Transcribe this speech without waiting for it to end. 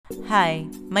Hi,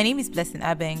 my name is Blessing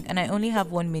Abeng, and I only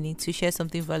have 1 minute to share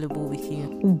something valuable with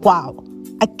you. Wow.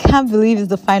 I can't believe it's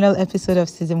the final episode of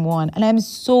season 1, and I'm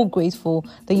so grateful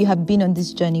that you have been on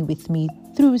this journey with me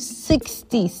through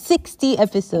 60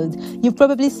 episodes. You've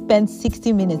probably spent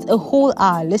 60 minutes, a whole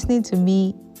hour listening to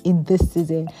me in this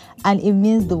season, and it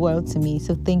means the world to me.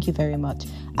 So thank you very much.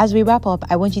 As we wrap up,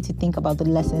 I want you to think about the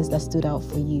lessons that stood out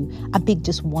for you and pick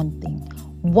just one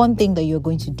thing that you're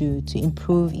going to do to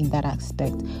improve in that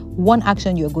aspect, one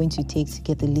action you're going to take to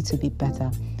get a little bit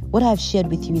better. What I've shared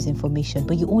with you is information,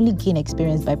 but you only gain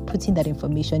experience by putting that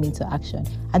information into action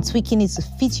and tweaking it to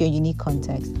fit your unique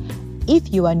context.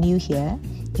 If you are new here,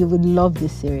 you would love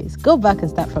this series. Go back and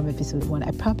start from episode 1.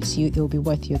 I promise you it will be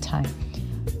worth your time.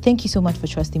 Thank you so much for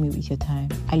trusting me with your time.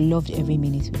 I loved every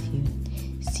minute with you.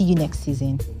 See you next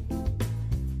season.